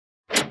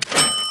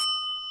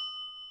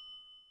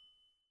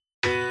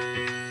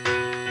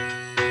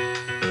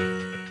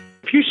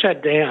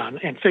sat down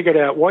and figured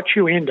out what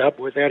you end up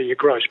with out of your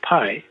gross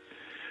pay,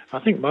 I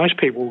think most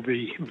people will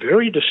be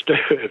very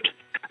disturbed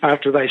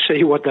after they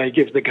see what they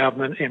give the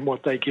government and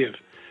what they give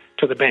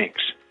to the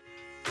banks.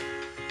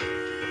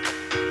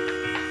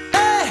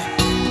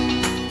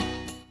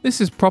 This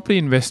is Property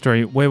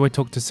Investory, where we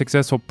talk to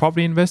successful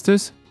property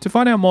investors to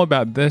find out more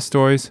about their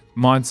stories,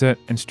 mindset,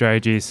 and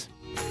strategies.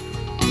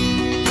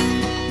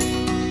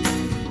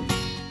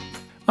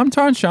 I'm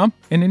Tyron Shump,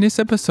 and in this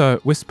episode,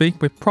 we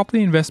speak with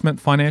property investment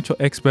financial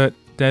expert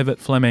David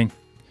Fleming.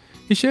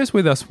 He shares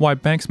with us why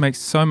banks make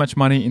so much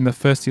money in the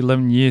first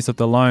 11 years of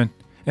the loan,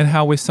 and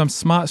how with some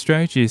smart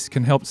strategies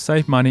can help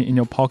save money in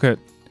your pocket,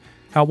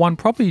 how one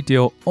property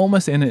deal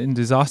almost ended in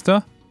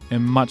disaster,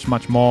 and much,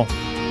 much more.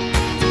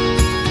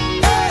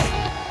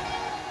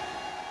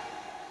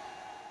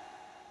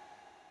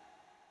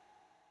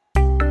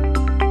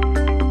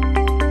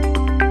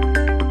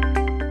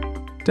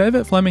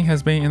 David Fleming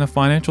has been in the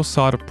financial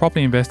side of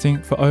property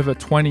investing for over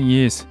 20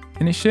 years,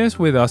 and he shares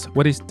with us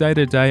what his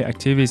day-to-day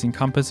activities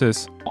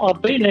encompasses.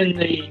 I've been in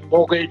the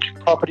mortgage,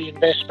 property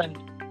investment,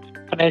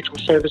 financial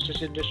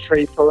services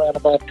industry for around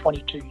about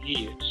 22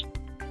 years.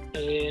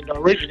 And I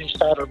originally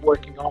started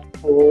working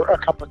for a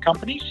couple of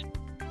companies,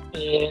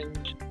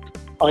 and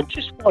I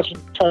just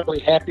wasn't totally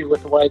happy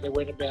with the way they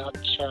went about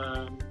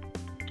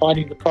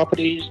finding the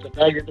properties, the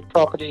value of the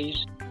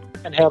properties,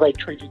 and how they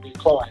treated their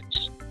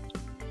clients.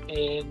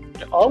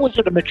 And I was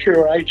at a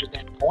mature age at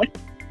that point.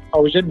 I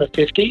was in my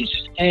 50s,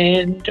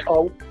 and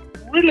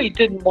I really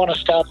didn't want to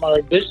start my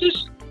own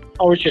business.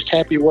 I was just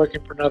happy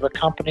working for another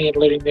company and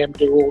letting them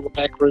do all the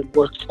backroom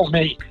work for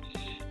me.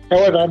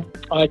 However,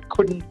 I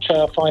couldn't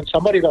find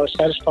somebody that I was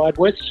satisfied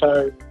with,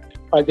 so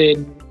I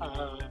then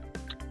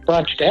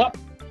branched out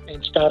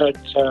and started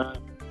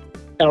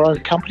our own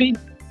company,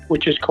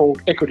 which is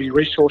called Equity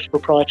Resource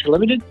Proprietary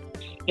Limited.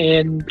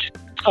 And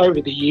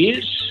over the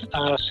years,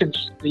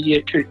 since the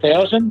year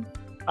 2000,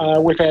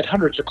 we've had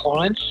hundreds of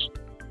clients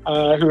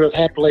who have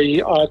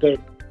happily either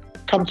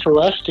come through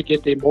us to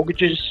get their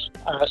mortgages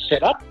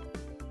set up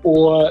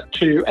or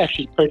to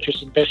actually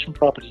purchase investment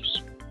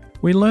properties.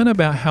 We learn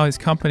about how his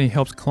company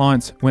helps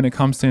clients when it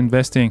comes to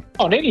investing.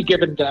 On any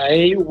given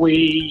day,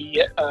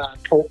 we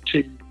talk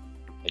to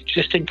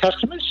existing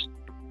customers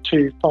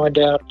to find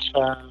out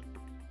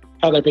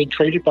how they've been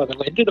treated by the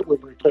lender that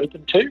we've referred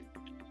them to,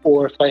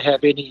 or if they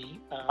have any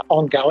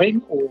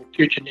ongoing or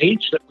future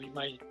needs that we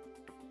may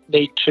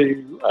need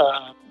to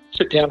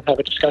sit down and have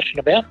a discussion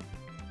about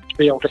to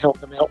be able to help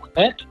them out with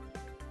that.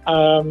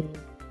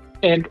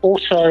 And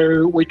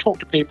also we talk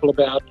to people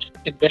about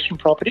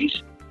investment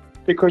properties,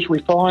 because we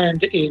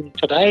find in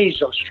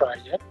today's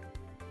Australia,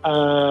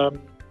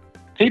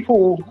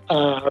 people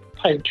are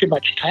paying too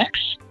much tax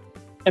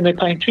and they're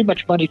paying too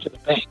much money to the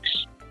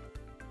banks.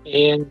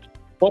 And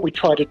what we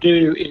try to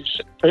do is,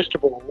 first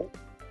of all,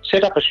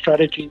 set up a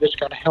strategy that's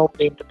going to help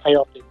them to pay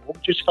off their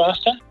mortgages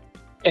faster,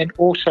 and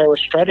also a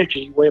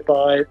strategy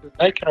whereby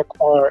they can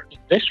acquire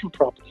investment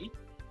property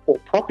or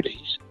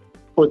properties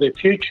for their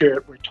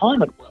future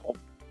retirement wealth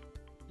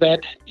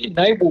that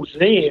enables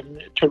them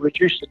to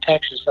reduce the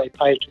taxes they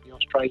pay to the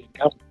Australian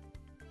government.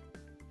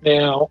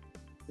 Now,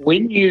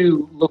 when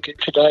you look at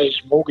today's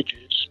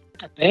mortgages,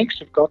 banks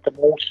have got them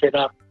all set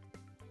up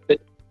that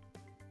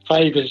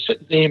favours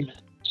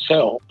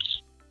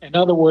themselves. In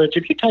other words,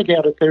 if you take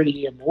out a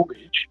 30-year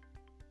mortgage,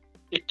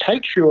 it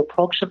takes you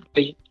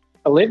approximately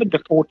 11 to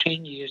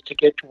 14 years to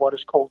get to what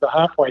is called the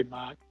halfway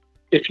mark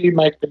if you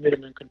make the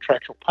minimum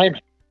contractual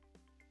payment.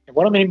 And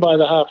what I mean by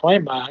the halfway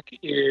mark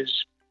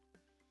is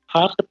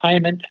half the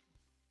payment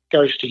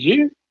goes to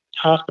you,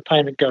 half the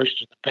payment goes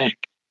to the bank.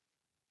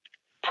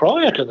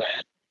 Prior to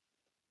that,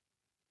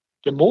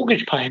 the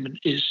mortgage payment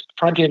is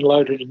front-end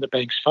loaded in the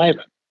bank's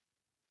favour.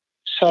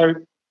 So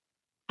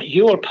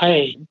you are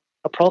paying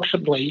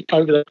approximately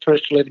over the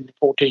first 11 to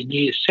 14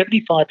 years,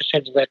 75%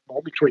 of that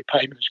mortgage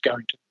repayment is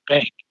going to the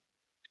bank.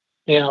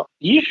 Now,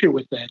 the issue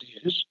with that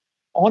is,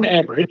 on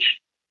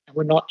average, and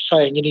we're not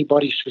saying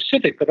anybody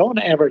specific, but on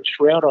average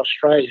throughout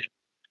Australia,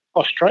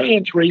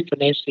 Australians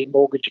refinance their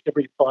mortgage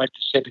every 5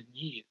 to 7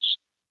 years.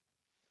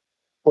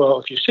 Well,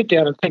 if you sit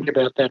down and think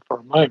about that for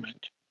a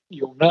moment,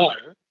 you'll know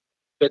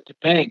that the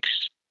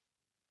banks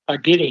are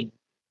getting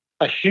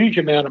a huge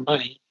amount of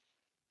money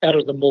out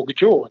of the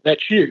mortgagor.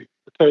 That's you,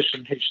 the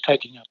person who's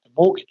taking up the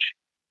mortgage.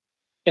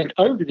 And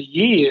over the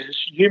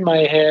years, you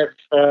may have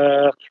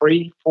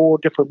 3, 4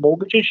 different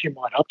mortgages. You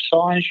might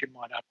upsize, you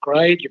might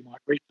upgrade, you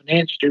might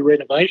refinance, do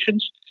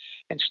renovations,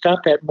 and start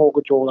that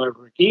mortgage all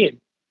over again.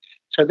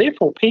 So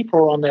therefore, people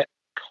are on that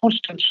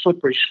constant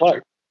slippery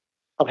slope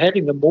of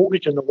having the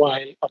mortgage in the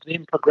way of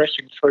them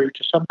progressing through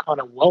to some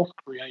kind of wealth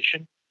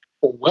creation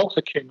or wealth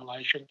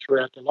accumulation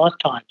throughout their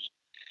lifetimes.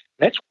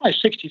 That's why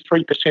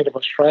 63% of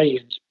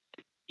Australians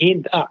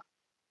end up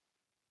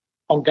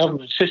on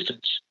government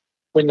assistance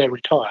when they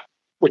retire,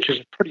 which is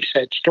a pretty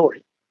sad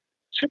story,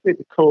 simply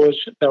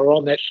because they were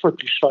on that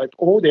slippery slope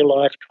all their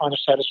life trying to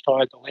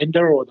satisfy the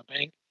lender or the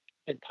bank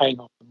and paying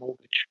off the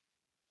mortgage.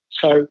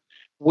 So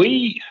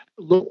we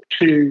look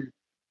to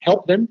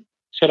help them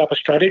set up a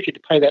strategy to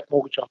pay that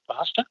mortgage off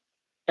faster.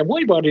 And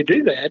one way to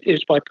do that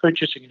is by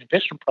purchasing an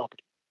investment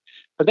property.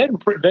 But that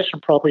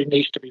investment property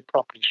needs to be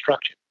properly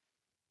structured.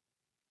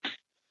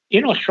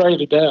 In Australia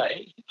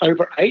today,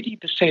 over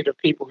 80% of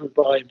people who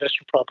buy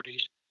investment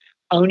properties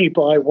only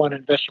buy one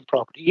investment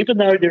property, even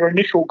though their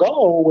initial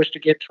goal was to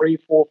get 3,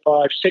 4,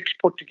 5, 6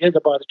 put together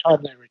by the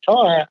time they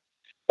retire.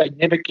 They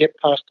never get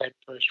past that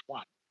first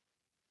one.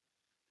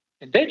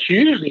 And that's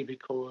usually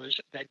because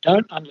they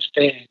don't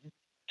understand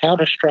how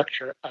to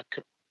structure a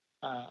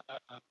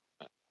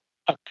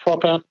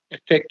proper,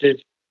 effective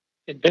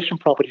investment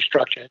property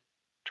structure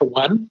to,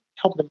 one,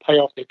 help them pay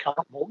off their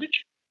current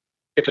mortgage,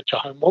 if it's a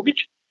home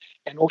mortgage,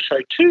 and also,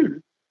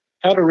 two,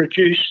 how to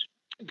reduce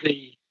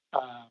the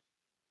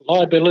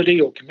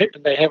liability or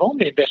commitment they have on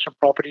the investment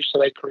property so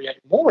they create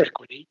more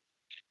equity,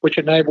 which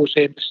enables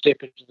them to step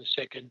into the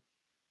second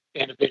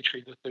and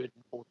eventually the third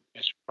and fourth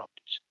investment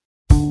properties.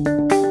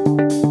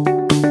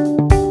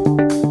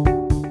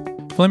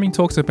 Fleming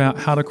talks about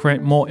how to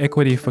create more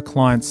equity for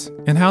clients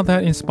and how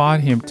that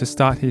inspired him to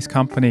start his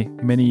company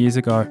many years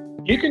ago.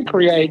 You can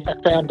create a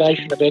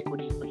foundation of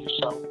equity for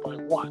yourself by,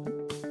 one,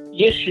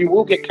 yes, you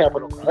will get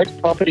capital growth.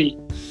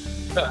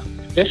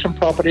 Investment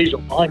properties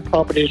or buying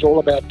property is all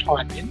about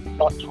time in,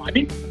 not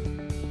timing.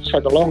 So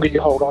the longer you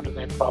hold on to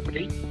that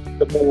property,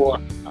 the more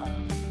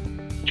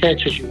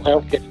chances you'll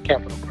have getting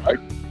capital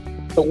growth.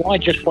 But why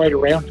just wait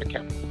around for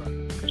capital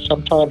growth? Because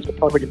sometimes the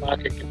property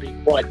market can be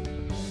quite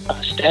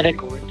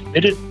static or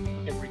intermittent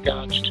in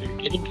regards to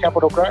getting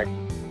capital growth.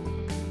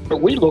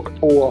 But we look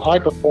for high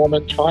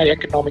performance, high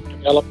economic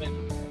development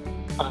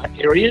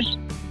areas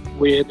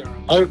where there are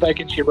low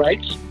vacancy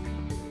rates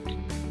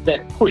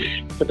that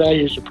push the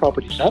values of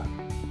properties up,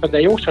 but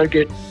they also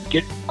get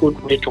good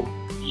rental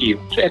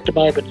yields. At the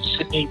moment in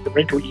Sydney, the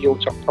rental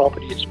yields on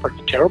property is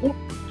pretty terrible.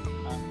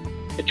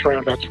 It's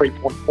around about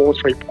 3.4,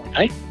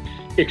 3.8.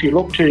 If you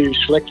look to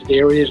selected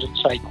areas in,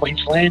 say,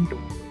 Queensland or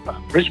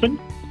Brisbane,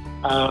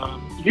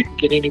 you can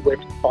get anywhere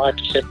from 5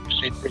 to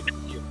 7% rental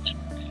yields.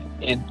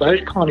 And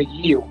those kind of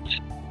yields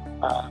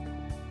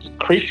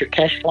increase your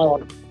cash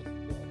flow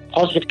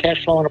positive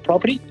cash flow on a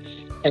property,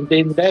 and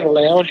then that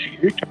allows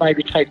you to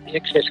maybe take the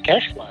excess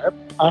cash flow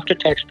after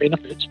tax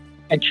benefits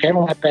and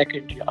channel that back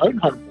into your own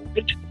home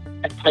mortgage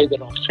and pay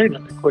that off sooner.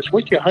 Because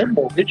with your home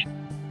mortgage,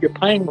 you're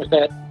paying for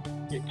that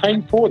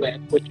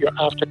with your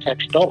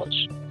after-tax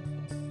dollars.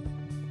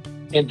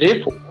 And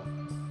therefore,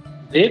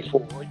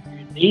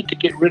 you need to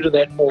get rid of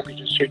that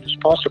mortgage as soon as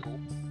possible.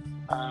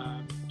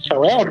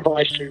 So our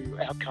advice to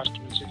our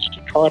customers is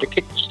to try to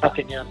kick the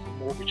stuffing out of the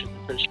mortgage in the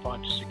first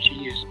 5 to 6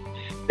 years.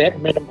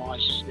 That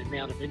minimises the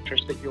amount of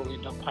interest that you'll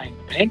end up paying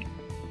the bank,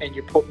 and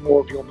you put more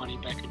of your money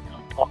back in your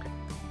own pocket.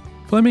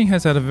 Fleming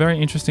has had a very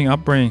interesting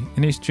upbringing,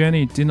 and his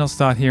journey did not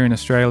start here in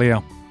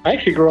Australia. I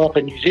actually grew up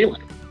in New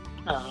Zealand,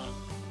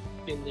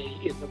 in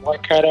the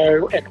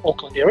Waikato and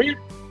Auckland area,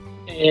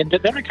 and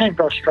then I came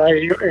to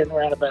Australia in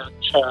around about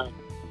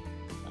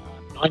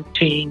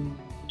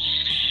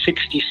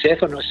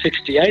 1967 or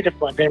 68, if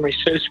my memory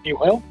serves me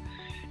well.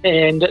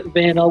 And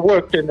then I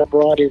worked in a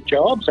variety of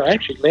jobs. I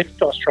actually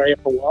left Australia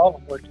for a while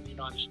and worked in the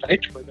United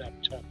States for about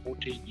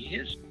 14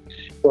 years,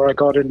 where I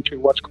got into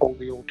what's called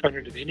the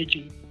alternative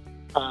energy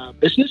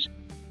business,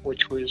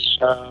 which was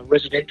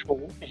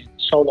residential and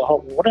solar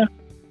hot water,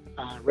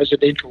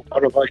 residential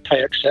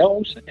photovoltaic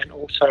cells, and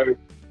also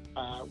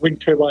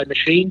wind turbine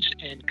machines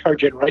and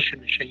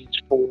cogeneration machines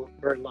for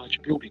very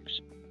large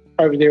buildings.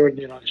 Over there in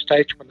the United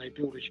States, when they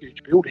build a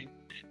huge building,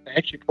 they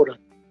actually put a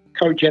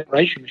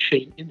cogeneration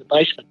machine in the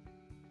basement,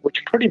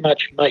 which pretty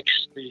much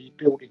makes the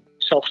building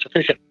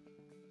self-sufficient.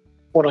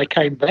 When I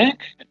came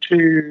back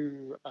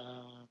to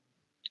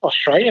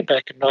Australia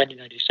back in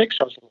 1986,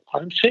 I was a little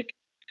homesick.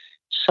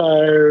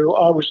 So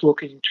I was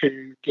looking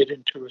to get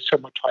into a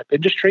similar type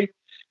industry.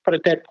 But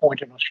at that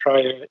point in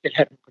Australia, it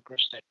hadn't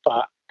progressed that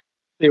far.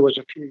 There was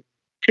a few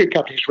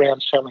companies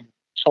around selling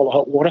solar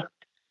hot water,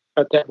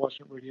 but that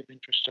wasn't really of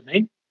interest to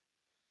me.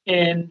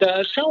 And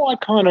so I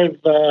kind of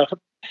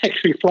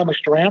actually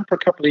flummoxed around for a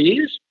couple of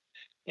years.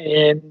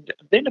 And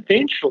then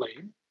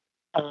eventually,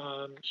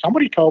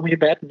 somebody told me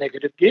about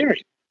negative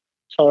gearing.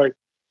 So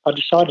I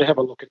decided to have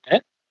a look at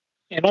that.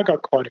 And I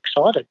got quite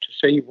excited to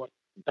see what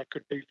that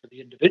could do for the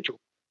individual.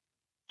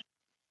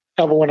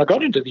 However, when I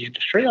got into the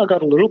industry, I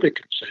got a little bit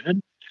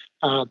concerned.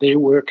 There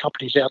were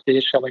companies out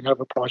there selling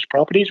overpriced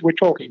properties. We're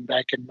talking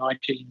back in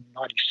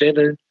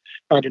 1997,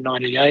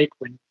 1998,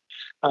 when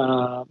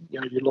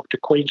you looked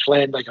at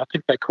Queensland. I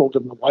think they called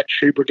them the White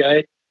Shoe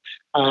Brigade.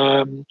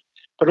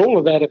 But all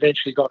of that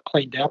eventually got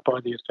cleaned out by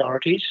the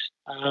authorities.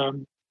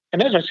 And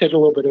as I said a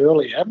little bit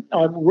earlier,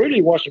 I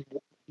really wasn't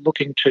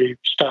looking to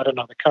start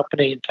another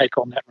company and take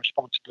on that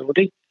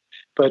responsibility.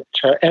 But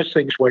as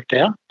things worked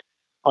out,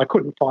 I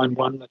couldn't find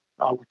one that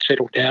I would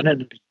settle down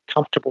in and be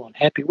comfortable and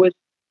happy with.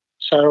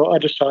 So I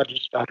decided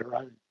to start our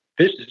own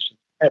business from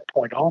that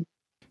point on.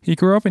 He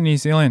grew up in New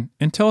Zealand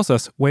and tells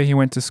us where he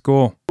went to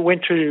school. I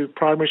went to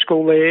primary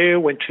school there,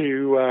 went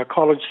to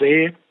college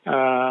there,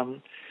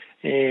 and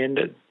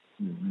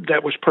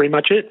that was pretty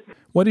much it.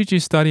 What did you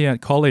study at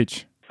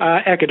college?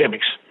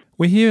 Academics.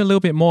 We hear a little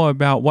bit more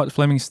about what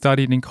Fleming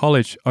studied in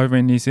college over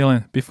in New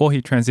Zealand before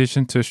he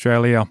transitioned to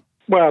Australia.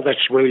 Well,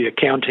 that's really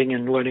accounting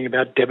and learning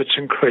about debits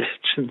and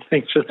credits and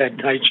things of that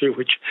nature,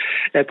 which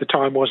at the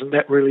time wasn't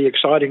that really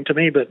exciting to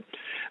me, but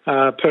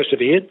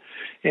persevered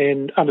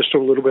and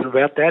understood a little bit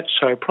about that,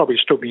 so probably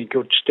stood me in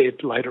good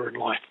stead later in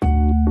life.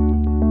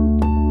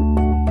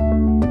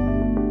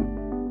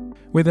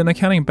 With an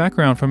accounting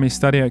background from his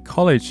study at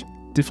college,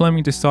 did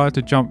Fleming decide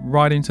to jump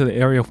right into the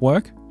area of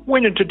work?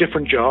 Went into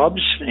different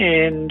jobs,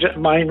 and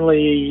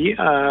mainly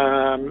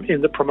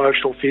in the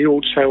promotional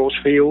field, sales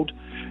field,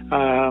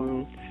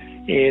 and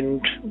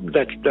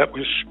that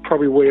was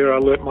probably where I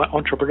learnt my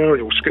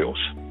entrepreneurial skills.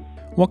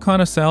 What kind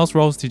of sales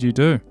roles did you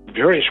do?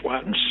 Various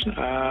ones,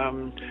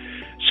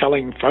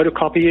 selling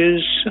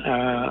photocopiers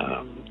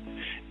and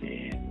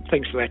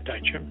things of that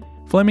nature.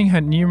 Fleming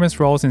had numerous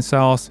roles in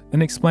sales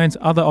and explains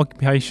other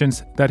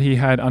occupations that he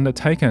had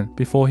undertaken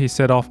before he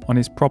set off on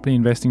his property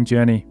investing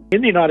journey.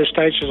 In the United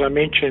States, as I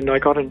mentioned, I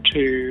got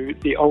into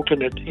the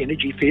alternate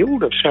energy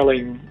field of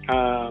selling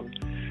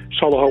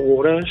solar hot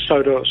water,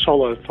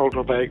 solar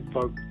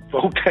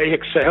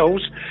photovoltaic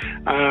cells,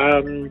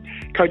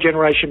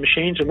 cogeneration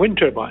machines and wind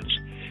turbines.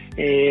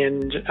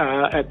 And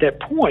at that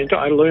point,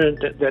 I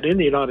learned that in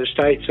the United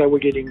States, they were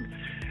getting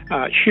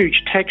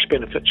huge tax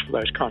benefits for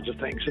those kinds of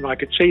things. And I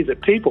could see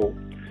that people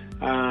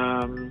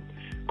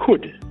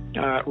could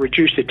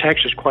reduce their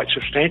taxes quite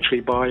substantially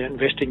by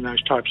investing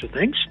those types of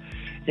things.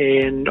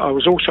 And I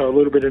was also a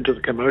little bit into the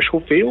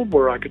commercial field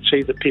where I could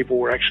see that people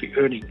were actually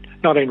earning,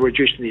 not only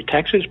reducing their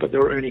taxes, but they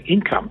were earning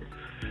income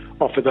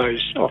off of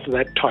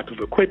that type of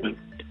equipment.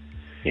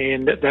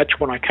 And that's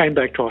when I came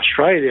back to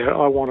Australia.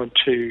 I wanted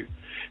to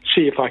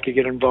see if I could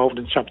get involved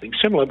in something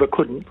similar, but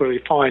couldn't really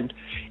find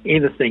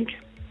anything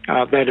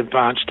that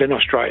advanced in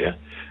Australia.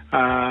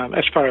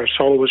 As far as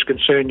solar was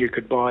concerned, you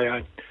could buy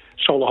a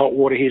solar hot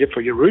water heater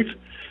for your roof,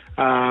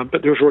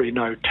 but there was really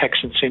no tax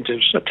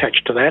incentives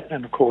attached to that.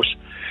 And of course,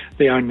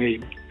 the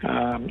only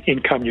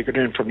income you could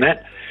earn from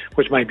that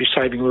was maybe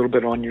saving a little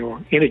bit on your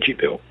energy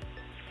bill.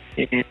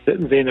 And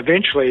then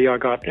eventually I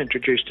got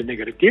introduced to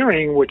negative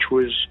gearing, which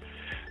was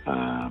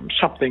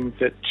something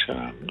that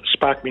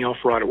sparked me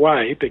off right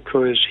away,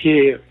 because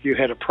here you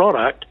had a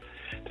product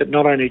that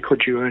not only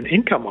could you earn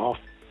income off,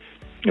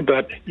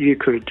 but you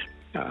could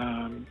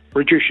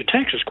reduce your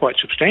taxes quite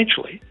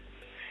substantially.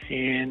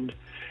 And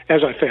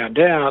as I found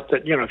out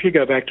that, if you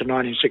go back to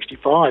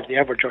 1965, the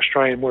average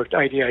Australian worked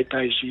 88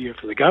 days a year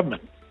for the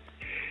government.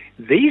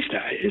 These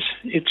days,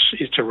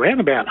 it's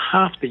around about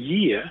half the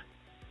year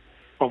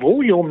of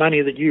all your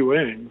money that you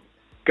earn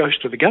goes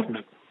to the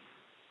government.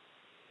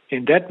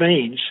 And that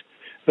means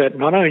that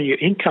not only your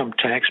income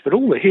tax, but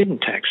all the hidden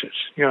taxes,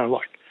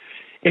 like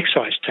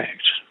excise tax,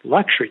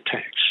 luxury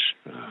tax,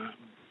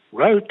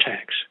 road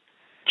tax,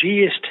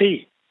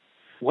 GST.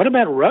 What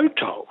about road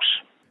tolls?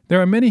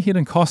 There are many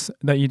hidden costs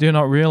that you do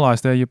not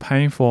realise that you're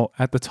paying for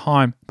at the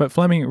time, but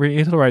Fleming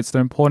reiterates the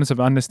importance of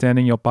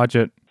understanding your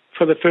budget.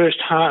 For the first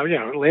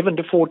 11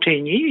 to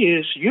 14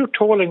 years, you're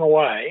toiling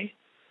away,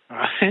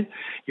 right?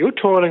 You're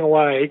toiling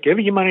away,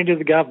 giving your money to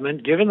the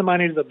government, giving the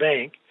money to the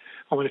bank.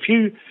 I mean,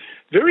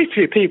 very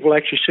few people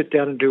actually sit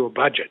down and do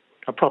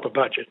a proper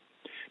budget.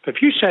 But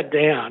if you sat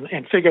down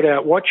and figured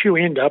out what you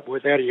end up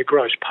with out of your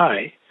gross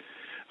pay,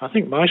 I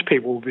think most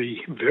people will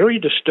be very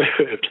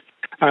disturbed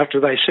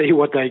after they see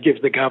what they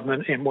give the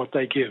government and what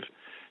they give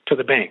to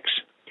the banks.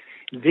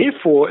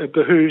 Therefore, it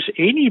behooves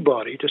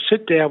anybody to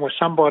sit down with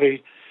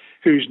somebody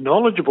who's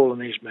knowledgeable in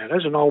these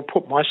matters, and I'll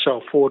put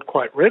myself forward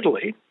quite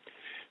readily,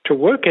 to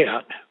work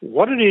out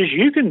what it is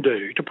you can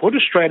do to put a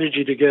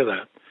strategy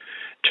together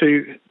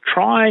to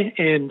try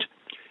and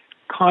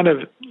kind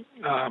of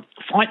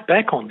fight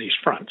back on these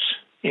fronts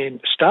and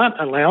start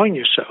allowing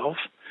yourself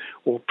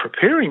or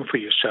preparing for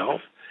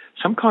yourself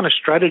some kind of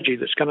strategy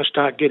that's going to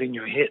start getting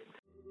you ahead.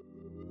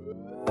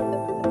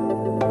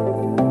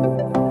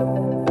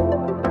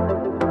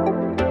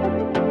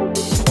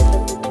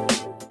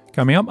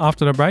 Coming up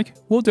after the break,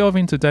 we'll delve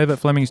into David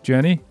Fleming's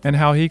journey and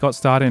how he got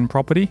started in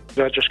property.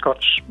 I just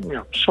got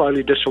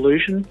slowly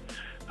disillusioned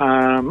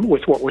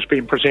with what was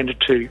being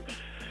presented to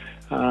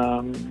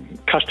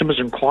customers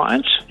and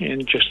clients,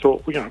 and just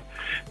thought,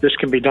 this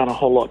can be done a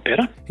whole lot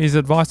better. His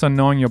advice on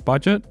knowing your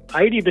budget.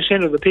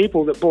 80% of the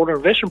people that bought an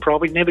investment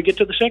property never get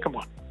to the second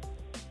one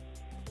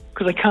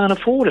because they can't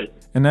afford it.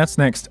 And that's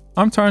next.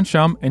 I'm Tyrone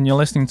Shum, and you're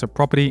listening to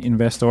Property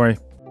Investory.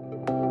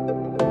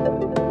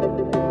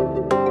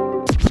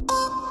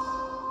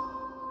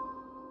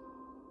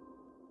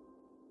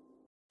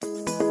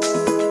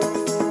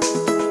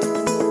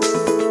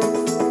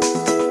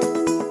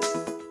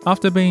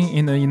 After being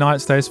in the United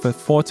States for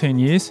 14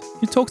 years,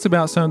 he talks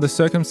about some of the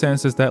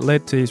circumstances that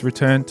led to his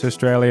return to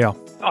Australia.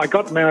 I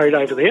got married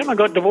over there and I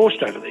got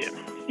divorced over there.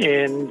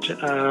 And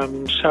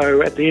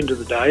so at the end of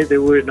the day,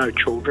 there were no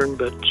children,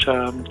 but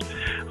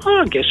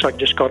I guess I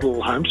just got a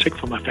little homesick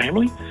for my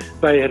family.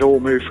 They had all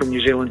moved from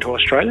New Zealand to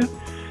Australia.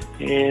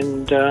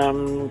 And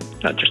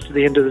just at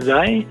the end of the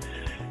day,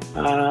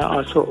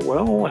 I thought,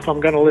 well, if I'm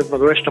going to live the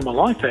rest of my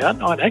life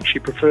out, I'd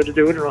actually prefer to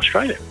do it in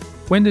Australia.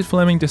 When did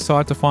Fleming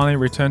decide to finally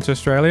return to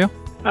Australia?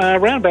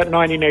 Around about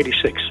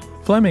 1986.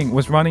 Fleming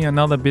was running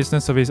another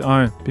business of his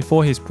own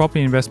before his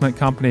property investment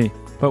company,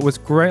 but was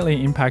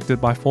greatly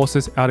impacted by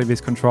forces out of his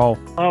control.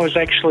 I was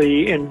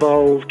actually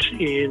involved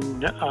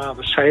in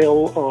the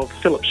sale of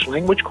Phillips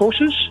language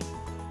courses.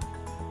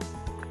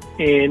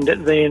 And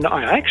then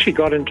I actually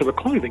got into the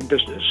clothing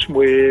business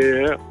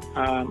where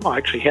I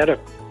actually had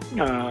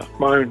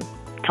my own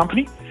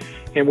company,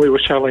 and we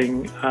were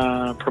selling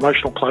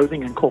promotional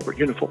clothing and corporate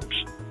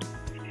uniforms.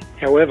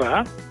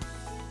 However,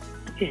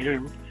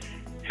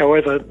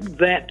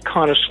 that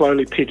kind of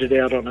slowly petered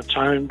out on its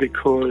own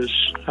because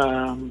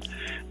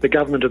the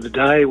government of the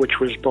day, which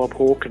was Bob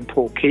Hawke and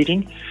Paul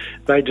Keating,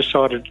 they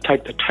decided to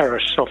take the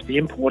tariffs off the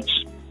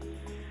imports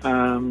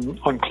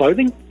on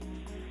clothing,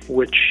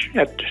 which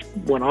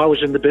when I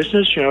was in the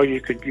business,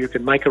 you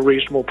could make a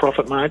reasonable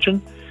profit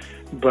margin,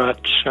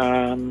 but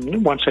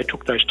once they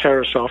took those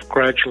tariffs off,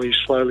 gradually,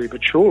 slowly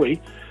but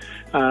surely,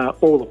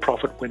 all the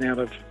profit went out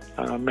of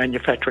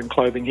manufacturing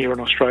clothing here in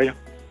Australia,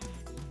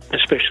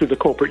 especially the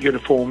corporate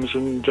uniforms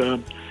and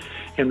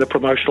the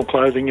promotional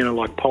clothing,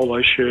 like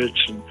polo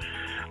shirts and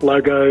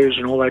logos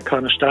and all that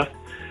kind of stuff.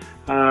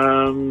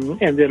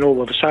 And then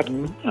all of a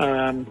sudden,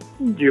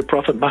 your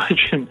profit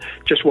margin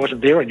just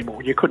wasn't there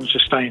anymore. You couldn't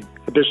sustain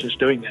a business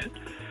doing that.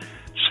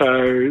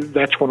 So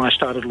that's when I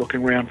started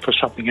looking around for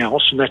something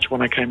else, and that's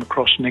when I came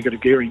across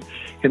negative gearing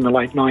in the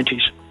late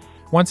 90s.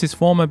 Once his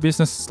former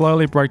business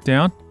slowly broke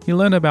down, he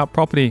learned about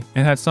property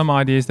and had some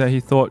ideas that he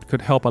thought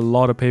could help a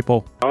lot of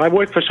people. I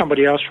worked for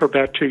somebody else for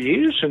about 2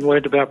 years and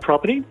learned about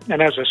property.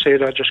 And as I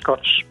said, I just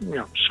got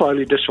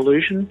slowly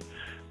disillusioned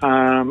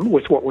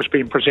with what was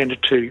being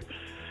presented to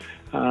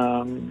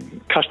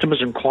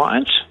customers and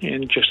clients,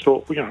 and just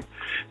thought,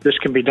 this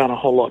can be done a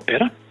whole lot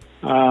better,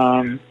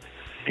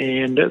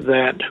 and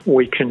that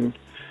we can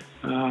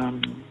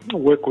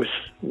work with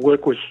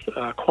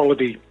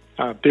quality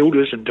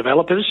builders and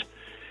developers,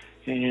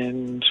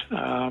 and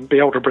be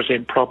able to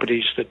present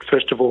properties that,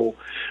 first of all,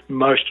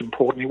 most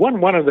importantly,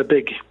 one of the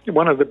big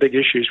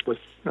issues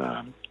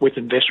with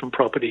investment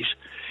properties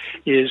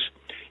is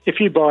if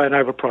you buy an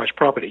overpriced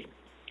property.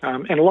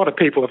 And a lot of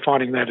people are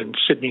finding that in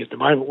Sydney at the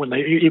moment, when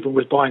even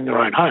with buying their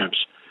own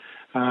homes,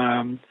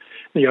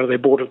 they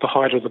bought at the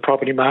height of the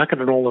property market,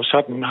 and all of a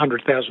sudden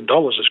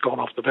 $100,000 has gone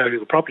off the value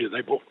of the property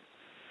they bought.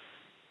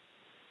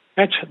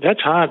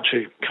 That's hard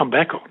to come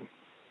back on,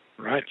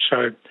 right?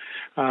 So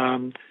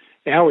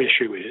our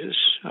issue is,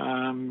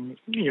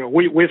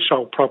 we've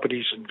sold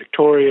properties in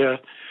Victoria,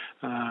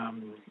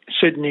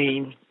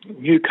 Sydney,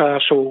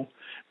 Newcastle,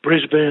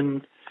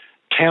 Brisbane,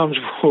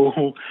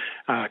 Townsville,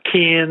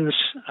 Cairns,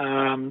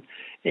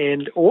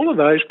 and all of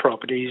those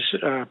properties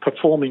are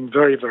performing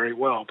very, very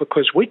well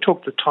because we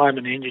took the time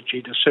and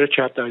energy to search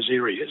out those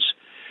areas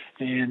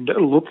and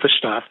look for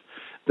stuff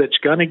that's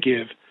going to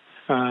give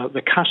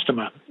the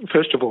customer,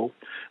 first of all,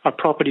 a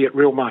property at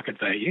real market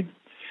value,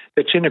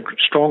 that's in a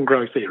strong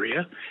growth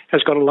area,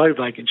 has got a low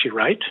vacancy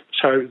rate,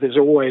 so there's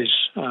always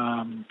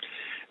a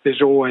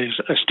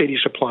steady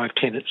supply of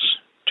tenants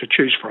to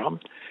choose from,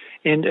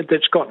 and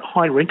that's got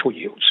high rental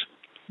yields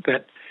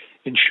that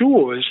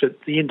ensures that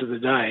at the end of the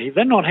day,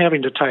 they're not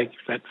having to take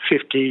that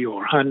 $50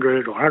 or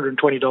 $100 or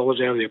 $120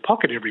 out of their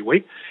pocket every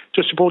week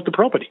to support the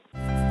property.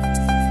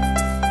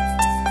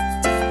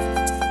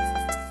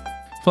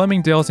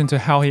 Fleming delves into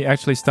how he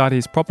actually started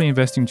his property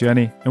investing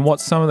journey and what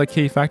some of the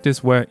key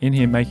factors were in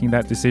him making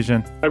that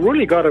decision. I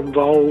really got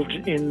involved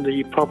in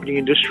the property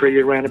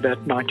industry around about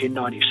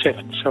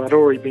 1997, so I'd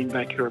already been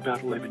back here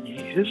about 11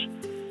 years,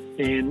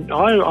 and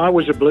I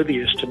was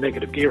oblivious to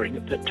negative gearing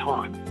at that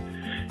time.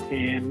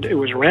 And it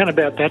was around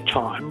about that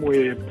time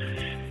where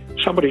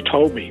somebody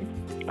told me,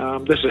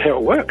 this is how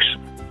it works.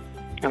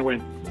 And I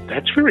went,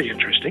 that's very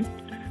interesting.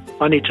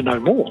 I need to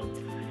know more.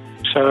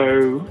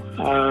 So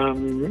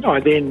I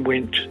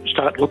then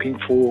start looking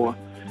for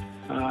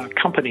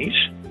companies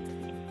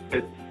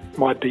that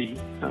might be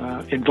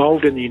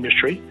involved in the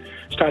industry,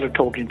 started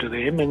talking to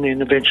them, and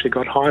then eventually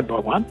got hired by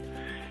one.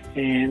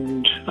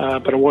 And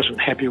but I wasn't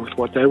happy with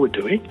what they were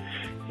doing.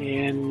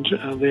 And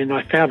then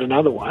I found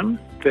another one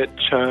that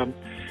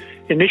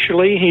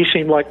initially he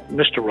seemed like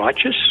Mr.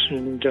 Righteous,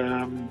 and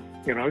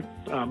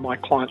my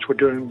clients were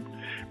doing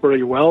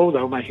really well. They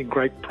were making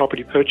great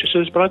property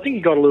purchases, but I think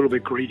he got a little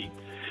bit greedy.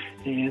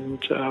 And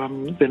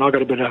then I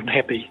got a bit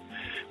unhappy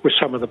with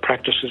some of the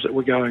practices that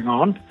were going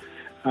on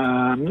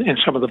and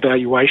some of the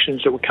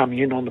valuations that were coming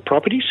in on the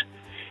properties.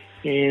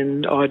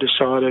 And I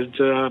decided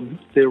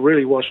there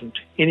really wasn't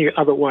any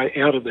other way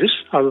out of this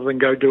other than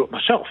go do it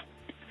myself.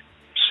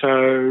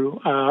 So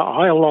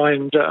I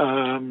aligned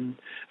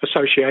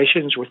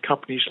associations with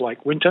companies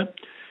like Winter,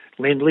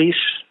 Lendlease,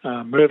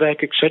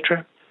 Mirvac,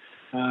 etc.,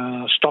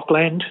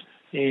 Stockland,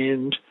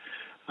 and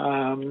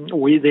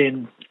we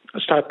then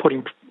start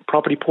putting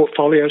property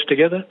portfolios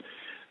together.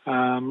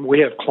 We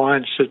have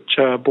clients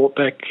that bought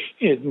back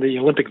in the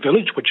Olympic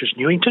Village, which is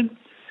Newington,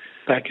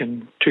 back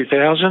in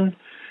 2000.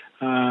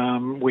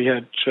 We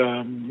had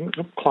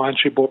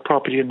clients who bought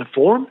property in the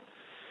Forum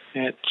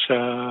at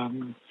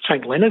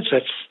St Leonard's.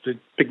 That's the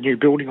big new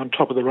building on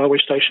top of the railway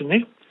station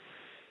there.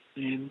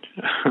 And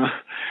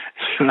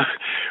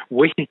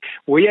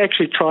we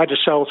actually tried to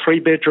sell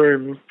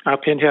 3-bedroom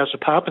penthouse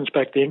apartments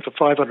back then for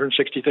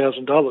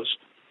 $560,000,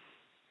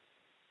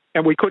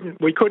 and we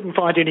couldn't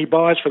find any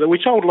buyers for that. We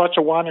sold lots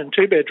of 1 and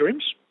 2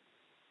 bedrooms,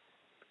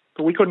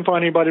 but we couldn't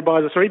find anybody to buy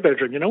the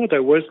 3-bedroom. You know what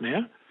they're worth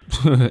now?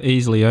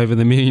 Easily over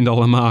the $1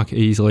 million mark.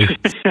 Easily.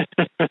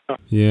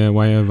 Yeah,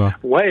 way over.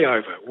 Way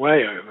over.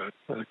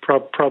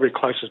 Probably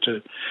closer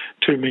to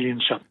 2 million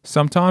something.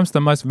 Sometimes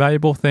the most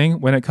valuable thing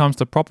when it comes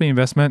to property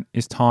investment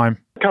is time.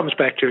 It comes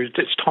back to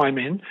it's time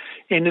in,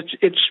 and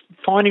it's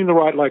finding the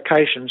right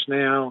locations.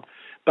 Now,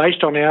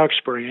 based on our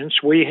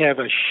experience, we have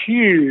a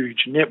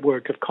huge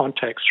network of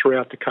contacts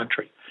throughout the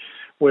country,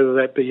 whether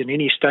that be in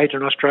any state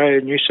in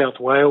Australia, New South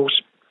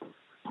Wales,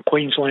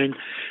 Queensland,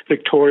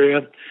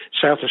 Victoria,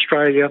 South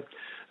Australia,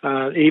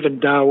 even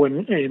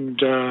Darwin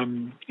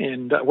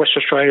and West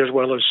Australia, as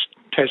well as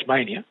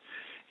Tasmania.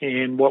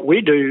 And what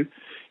we do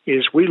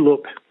is we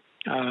look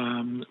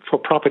for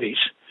properties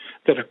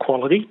that are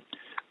quality,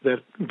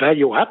 that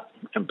value up,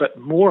 but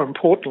more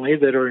importantly,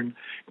 that are in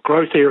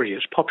growth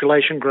areas,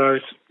 population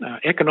growth,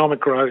 economic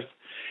growth,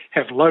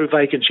 have low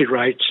vacancy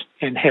rates,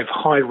 and have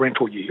high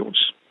rental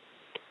yields.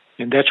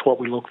 And that's what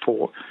we look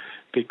for,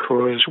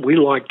 because we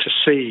like to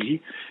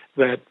see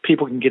that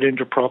people can get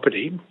into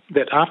property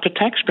that after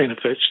tax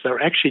benefits,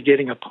 they're actually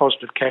getting a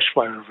positive cash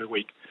flow every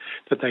week,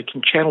 that they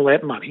can channel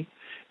that money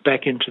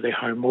back into their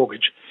home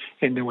mortgage.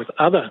 And then with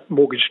other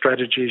mortgage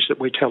strategies that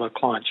we tell our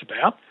clients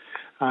about,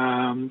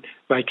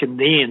 they can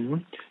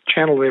then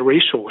channel their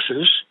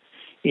resources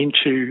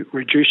into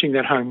reducing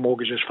that home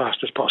mortgage as fast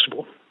as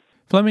possible.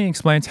 Fleming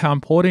explains how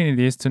important it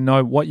is to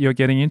know what you're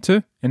getting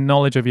into and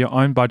knowledge of your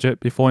own budget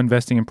before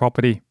investing in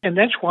property. And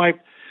that's why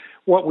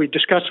what we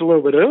discussed a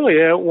little bit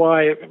earlier,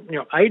 why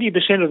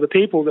 80% of the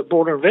people that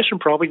bought an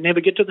investment property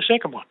never get to the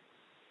second one,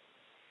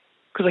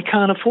 because they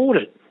can't afford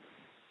it,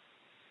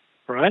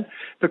 right?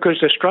 Because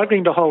they're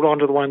struggling to hold on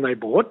to the one they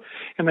bought,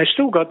 and they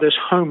still got this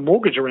home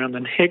mortgage around the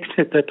neck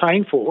that they're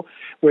paying for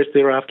with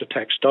their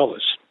after-tax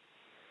dollars,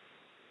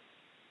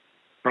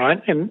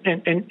 right?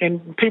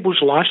 And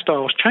people's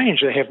lifestyles change.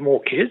 They have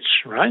more kids,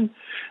 right?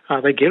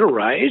 They get a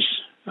raise.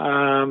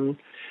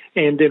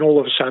 And then all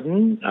of a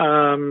sudden,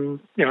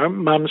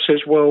 mum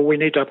says, well, we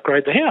need to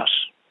upgrade the house.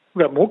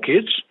 We've got more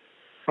kids,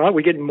 right?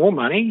 We're getting more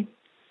money.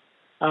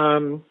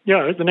 The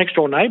next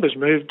door neighbours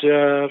moved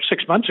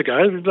 6 months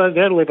ago.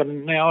 They're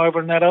living now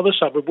over in that other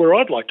suburb where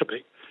I'd like to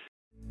be.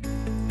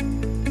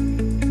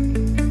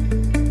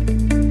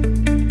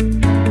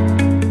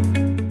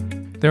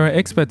 There are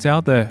experts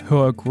out there who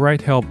are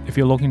great help if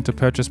you're looking to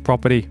purchase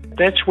property.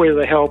 That's where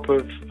the help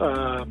of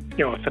a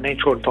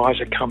financial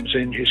advisor comes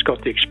in who's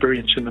got the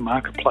experience in the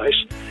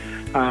marketplace.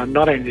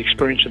 Not only the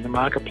experience in the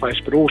marketplace,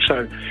 but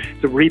also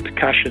the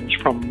repercussions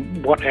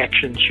from what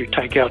actions you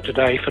take out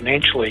today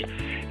financially,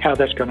 how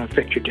that's going to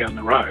affect you down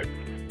the road.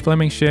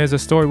 Fleming shares a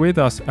story with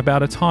us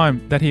about a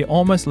time that he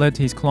almost led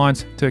his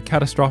clients to a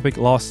catastrophic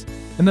loss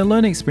and the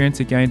learning experience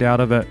he gained out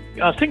of it.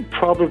 I think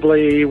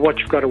probably what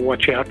you've got to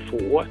watch out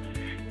for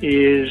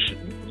is,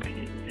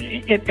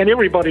 and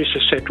everybody's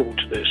susceptible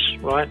to this,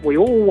 right? We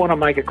all want to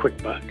make a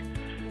quick buck.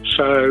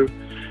 So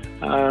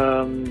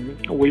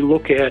we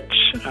look at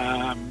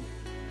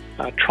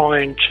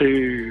trying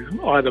to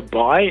either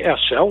buy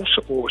ourselves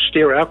or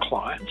steer our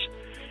clients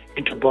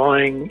into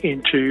buying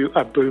into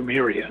a boom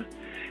area.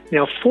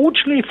 Now,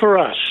 fortunately for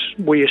us,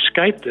 we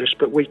escaped this,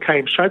 but we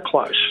came so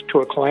close to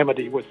a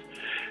calamity with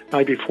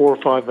maybe 4 or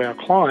 5 of our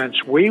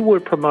clients. We were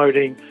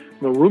promoting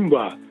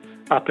Maroomba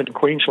up in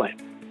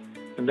Queensland,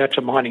 and that's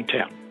a mining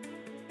town.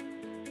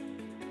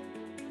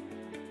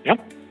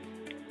 Yep,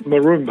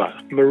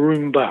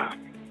 Maroomba.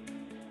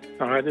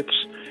 All right,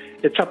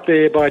 it's up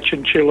there by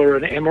Chinchilla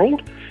and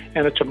Emerald,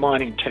 and it's a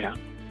mining town.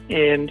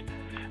 And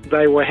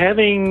they were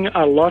having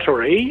a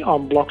lottery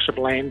on blocks of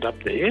land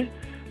up there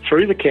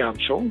through the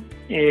council,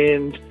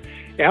 and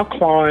our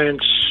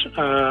clients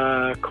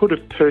could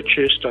have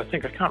purchased, I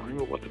can't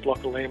remember what the block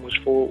of land was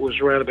for, it was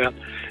around about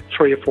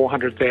 300,000 or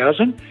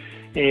 400,000,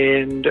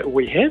 and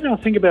we had,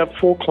 about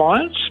 4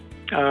 clients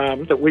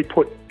that we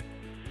put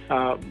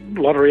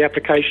lottery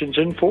applications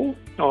in for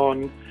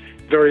on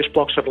various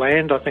blocks of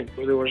land. I think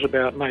there was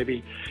about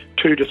maybe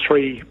 2 to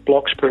 3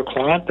 blocks per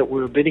client that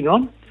we were bidding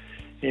on,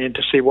 and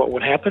to see what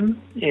would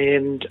happen.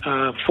 And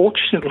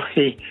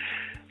fortunately,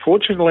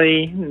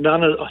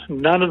 none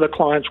of the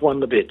clients won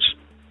the bids.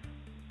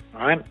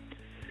 All right,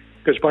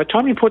 because by the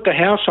time you put the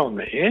house on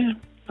there,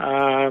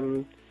 I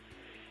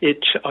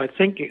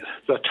think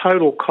the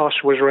total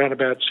cost was around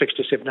about $600,000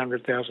 to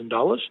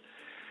 $700,000.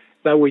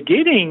 They were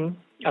getting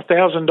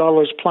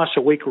 $1,000 plus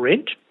a week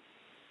rent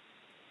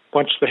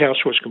once the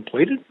house was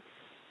completed.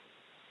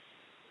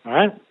 All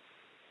right,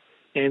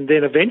 and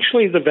then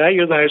eventually the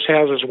value of those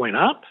houses went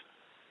up.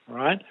 All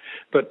right,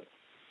 but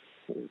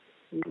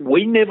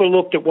we never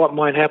looked at what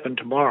might happen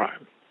tomorrow.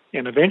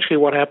 And eventually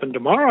what happened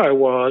tomorrow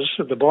was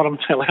the bottom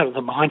fell out of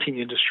the mining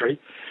industry,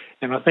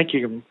 and I think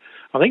you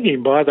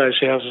can buy those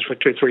houses for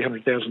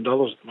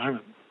 $200,000-$300,000 at the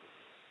moment.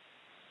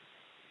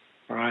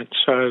 All right,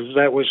 so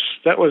that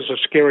was a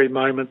scary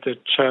moment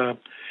that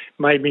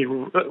made me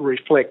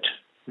reflect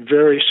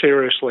very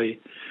seriously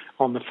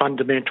on the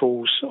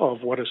fundamentals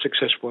of what a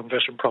successful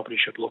investment property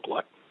should look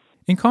like.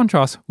 In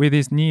contrast with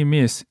his near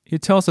miss, he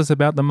tells us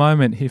about the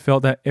moment he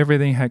felt that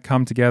everything had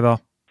come together.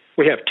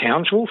 We have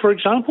Townsville, for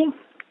example.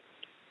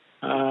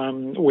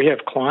 We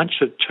have clients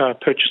that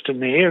purchased in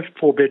there,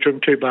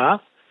 4-bedroom,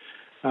 2-bath,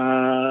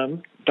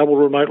 double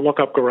remote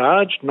lock-up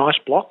garage, nice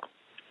block.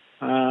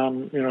 We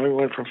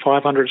went from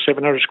 500 to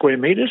 700 square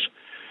metres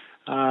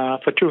for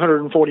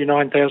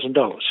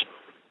 $249,000.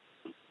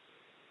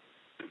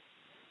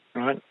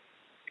 Right.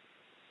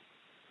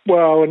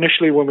 Well,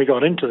 initially when we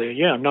got into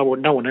there, no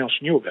one else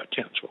knew about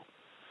Townsville,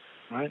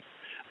 right?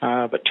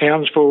 But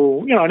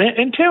Townsville,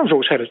 and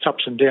Townsville's had its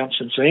ups and downs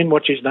since then.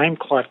 What's his name?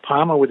 Clive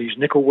Palmer with his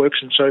nickel works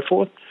and so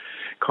forth,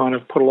 kind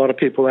of put a lot of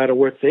people out of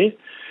work there.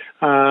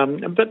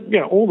 But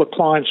all the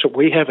clients that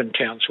we have in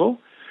Townsville,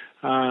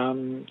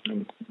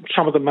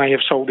 some of them may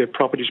have sold their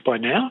properties by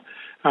now,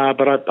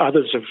 but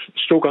others have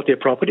still got their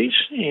properties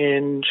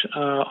and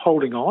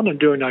holding on and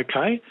doing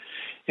okay.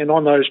 And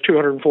on those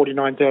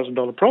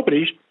 $249,000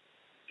 properties,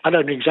 I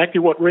don't know exactly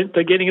what rent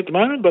they're getting at the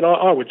moment, but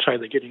I would say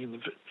they're getting in the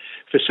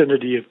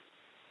vicinity of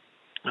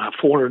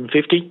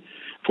 $450,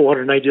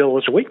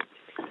 $480 a week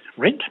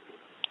rent.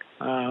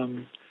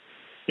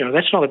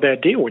 That's not a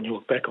bad deal when you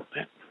look back on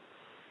that.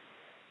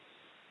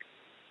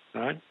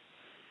 Right.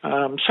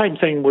 Same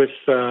thing with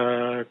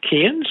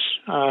Cairns.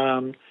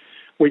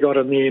 We got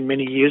in there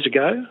many years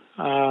ago.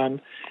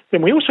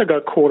 Then we also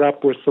got caught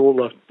up with all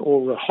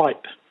the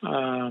hype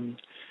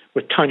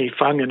with Tony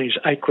Fung and his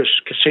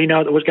Aquis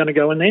casino that was going to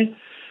go in there.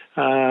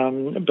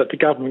 But the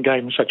government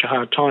gave him such a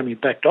hard time, he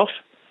backed off.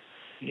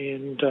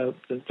 And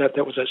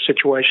that was that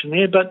situation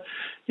there. But,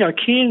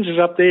 Cairns is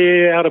up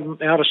there, out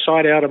of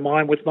sight, out of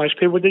mind with most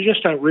people. They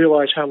just don't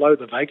realise how low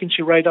the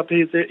vacancy rate up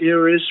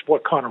there is,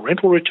 what kind of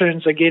rental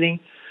returns they're getting.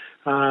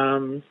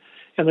 And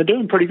they're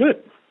doing pretty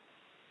good.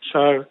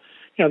 So,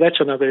 that's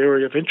another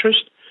area of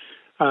interest.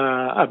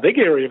 A big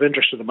area of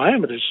interest at the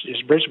moment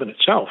is Brisbane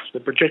itself. The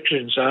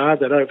projections are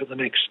that over the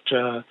next,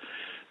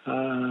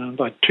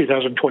 by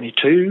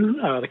 2022,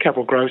 the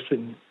capital growth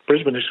in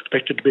Brisbane is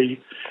expected to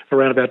be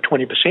around about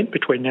 20%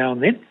 between now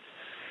and then.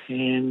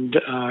 And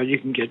you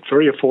can get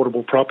very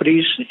affordable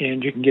properties,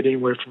 and you can get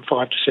anywhere from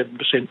 5 to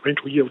 7%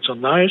 rental yields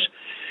on those.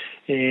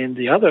 And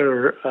the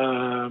other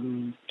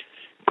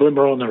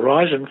glimmer on the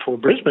horizon for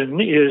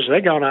Brisbane is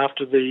they're going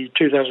after the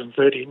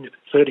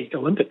 2030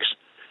 Olympics.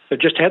 They've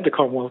just had the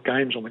Commonwealth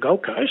Games on the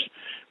Gold Coast,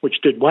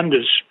 which did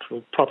wonders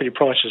for property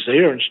prices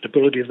there and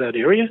stability of that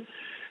area.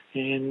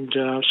 And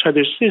so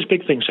there's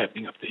big things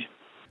happening up there.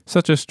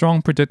 Such a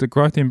strong predicted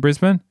growth in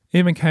Brisbane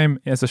even came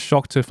as a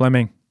shock to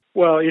Fleming.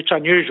 Well, it's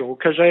unusual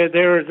because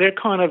they're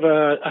kind of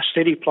a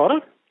steady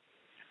plotter.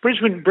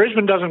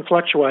 Brisbane doesn't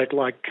fluctuate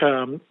like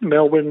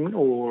Melbourne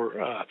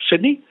or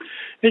Sydney.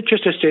 It's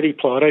just a steady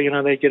plotter.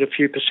 They get a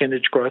few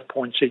percentage growth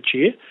points each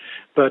year.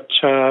 But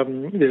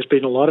there's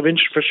been a lot of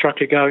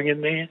infrastructure going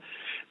in there.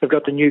 They've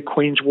got the new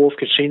Queen's Wharf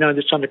Casino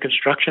that's under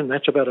construction.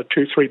 That's about a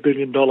 $2-3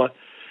 billion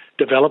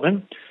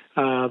development.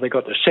 They've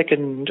got the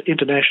second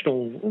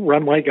international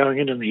runway going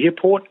in the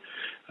airport.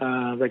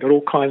 They've got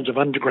all kinds of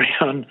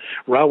underground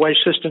railway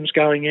systems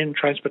going in,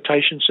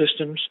 transportation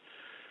systems.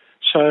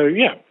 So,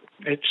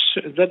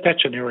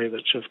 that's an area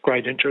that's of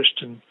great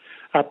interest. And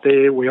up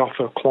there we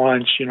offer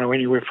clients,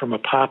 anywhere from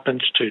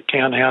apartments to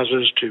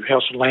townhouses to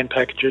house and land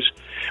packages.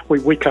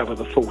 We cover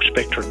the full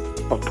spectrum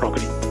of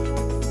property.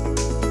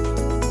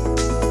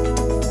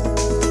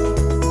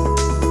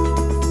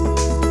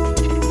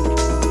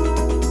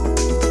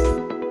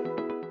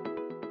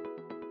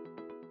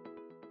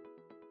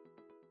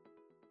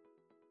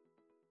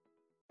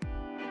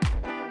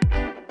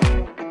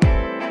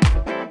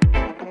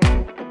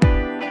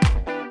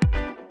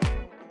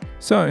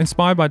 So,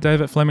 inspired by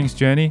David Fleming's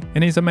journey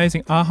and his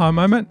amazing aha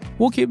moment,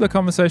 we'll keep the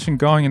conversation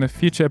going in a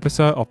future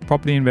episode of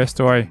Property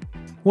Investory.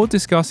 We'll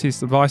discuss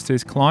his advice to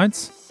his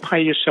clients.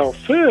 Pay yourself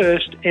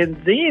first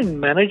and then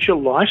manage your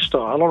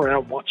lifestyle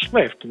around what's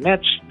left. And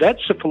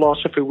that's the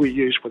philosophy we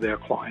use with our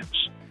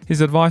clients. His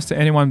advice to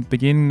anyone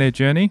beginning their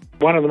journey.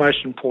 One of the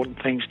most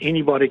important things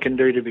anybody can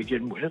do to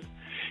begin with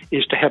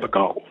is to have a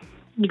goal.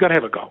 You've got to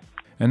have a goal.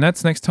 And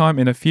that's next time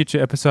in a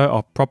future episode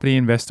of Property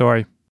Investory.